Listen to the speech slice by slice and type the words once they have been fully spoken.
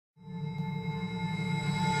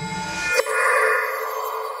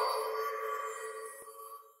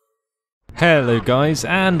Hello guys,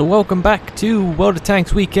 and welcome back to World of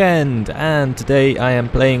Tanks Weekend, and today I am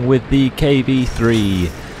playing with the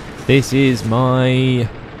KV-3. This is my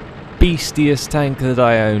beastiest tank that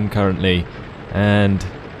I own currently, and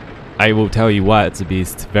I will tell you why it's a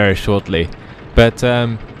beast very shortly. But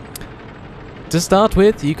to start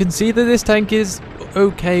with, you can see that this tank is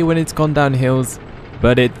okay when it's gone down hills,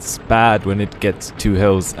 but it's bad when it gets to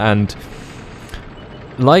hills, and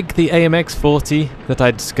like the AMX-40 that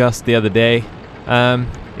I discussed the other day,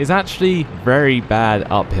 is actually very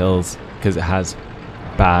bad up hills because it has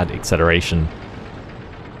bad acceleration.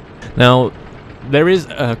 Now, there is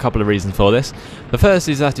a couple of reasons for this. The first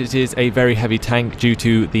is that it is a very heavy tank due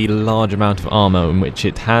to the large amount of armour in which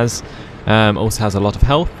it has. Also has a lot of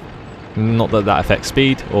health. Not that that affects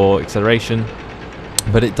speed or acceleration,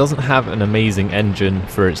 but it doesn't have an amazing engine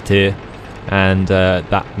for its tier. And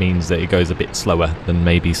that means that it goes a bit slower than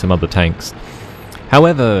maybe some other tanks.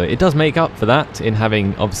 However, it does make up for that in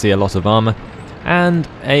having obviously a lot of armour and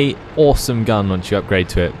a awesome gun once you upgrade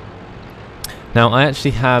to it. Now, I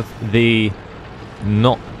actually have the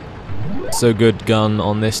not so good gun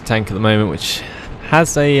on this tank at the moment, which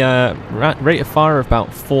has a rate of fire of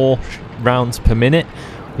about 4 rounds per minute,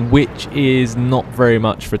 which is not very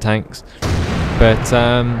much for tanks. But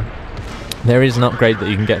there is an upgrade that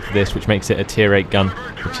you can get for this, which makes it a tier 8 gun,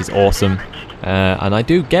 which is awesome. And I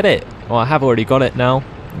do get it. Well, I have already got it now.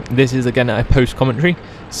 This is again a post commentary,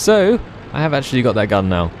 so I have actually got that gun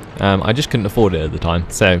now. I just couldn't afford it at the time,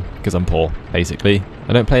 so because I'm poor, basically.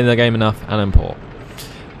 I don't play the game enough, and I'm poor.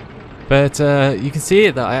 But you can see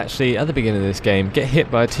that I actually, at the beginning of this game, get hit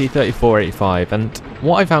by a T-34-85, and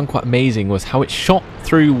what I found quite amazing was how it shot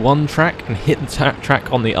through one track and hit the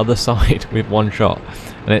track on the other side with one shot.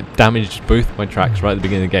 And it damaged both my tracks right at the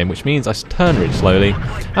beginning of the game, which means I turn really slowly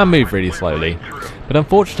and move really slowly. But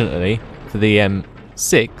unfortunately, for the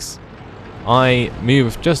M6, I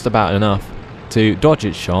move just about enough to dodge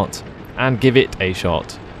its shot and give it a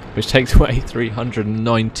shot, which takes away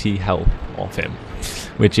 390 health off him,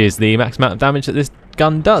 which is the max amount of damage that this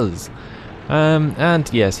gun does. And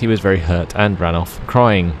yes, he was very hurt and ran off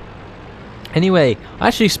crying. Anyway, I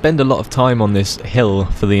actually spend a lot of time on this hill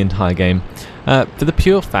for the entire game, for the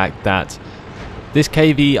pure fact that this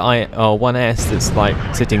KV-1S that's like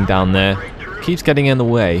sitting down there keeps getting in the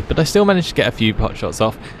way, but I still managed to get a few pot shots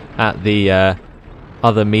off at the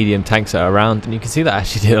other medium tanks that are around, and you can see that I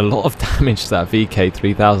actually did a lot of damage to that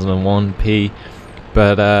VK-3001P,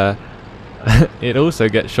 but it also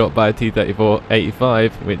gets shot by a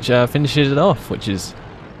T-34-85, which finishes it off, which is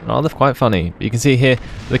rather quite funny. You can see here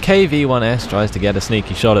the KV-1S tries to get a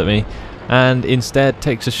sneaky shot at me and instead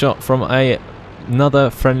takes a shot from another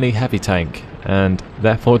friendly heavy tank and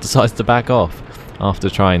therefore decides to back off after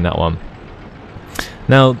trying that one.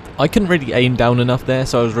 Now, I couldn't really aim down enough there,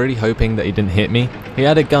 so I was really hoping that he didn't hit me. He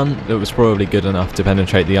had a gun that was probably good enough to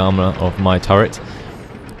penetrate the armour of my turret,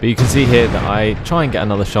 but you can see here that I try and get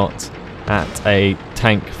another shot at a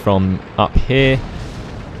tank from up here.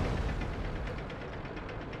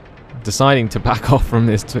 Deciding to back off from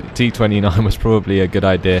this T-29 was probably a good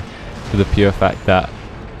idea, for the pure fact that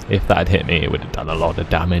if that had hit me, it would have done a lot of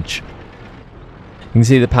damage. You can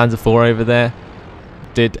see the Panzer IV over there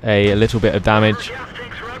did a little bit of damage.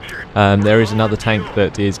 There is another tank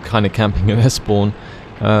that is kind of camping at their spawn,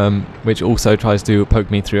 which also tries to poke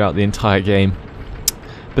me throughout the entire game.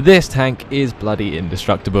 But this tank is bloody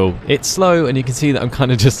indestructible. It's slow, and you can see that I'm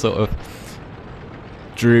kind of just sort of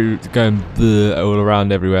going all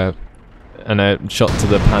around everywhere. And a shot to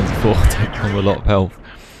the Panzer IV take on a lot of health.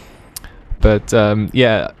 But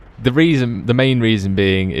yeah, the main reason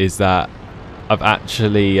being is that I've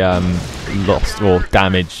actually lost or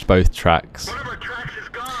damaged both tracks.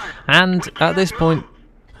 And at this point,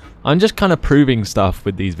 I'm just kind of proving stuff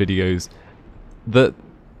with these videos that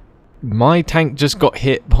my tank just got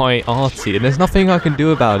hit by Arty, and there's nothing I can do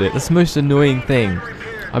about it. That's the most annoying thing.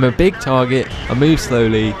 I'm a big target, I move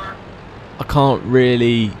slowly, I can't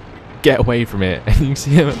really get away from it, and you can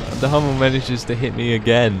see the Hummel manages to hit me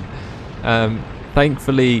again.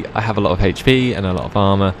 Thankfully, I have a lot of HP and a lot of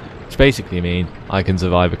armour, which basically mean I can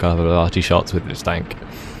survive a couple of arty shots with this tank,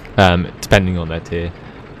 depending on their tier.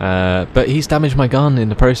 But he's damaged my gun in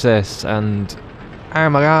the process, and oh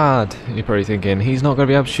my god, you're probably thinking, he's not going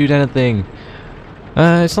to be able to shoot anything.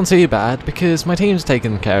 It's not too bad, because my team's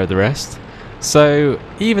taken care of the rest. So,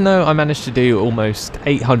 even though I managed to do almost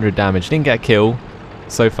 800 damage, didn't get a kill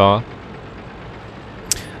so far.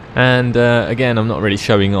 And again, I'm not really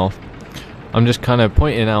showing off. I'm just kind of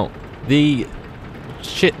pointing out the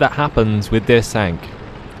shit that happens with this tank,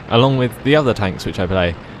 along with the other tanks which I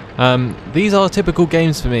play. These are typical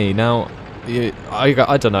games for me. Now,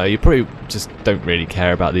 I don't know, you probably just don't really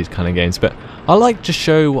care about these kind of games, but I like to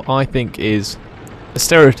show what I think is a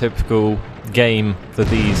stereotypical game for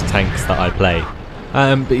these tanks that I play.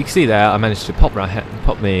 But you can see there I managed to pop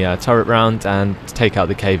the turret round and take out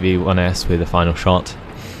the KV-1S with a final shot,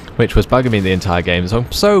 which was bugging me the entire game, so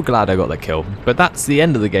I'm so glad I got that kill. But that's the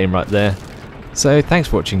end of the game right there. So thanks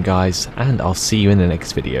for watching guys, and I'll see you in the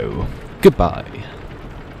next video. Goodbye.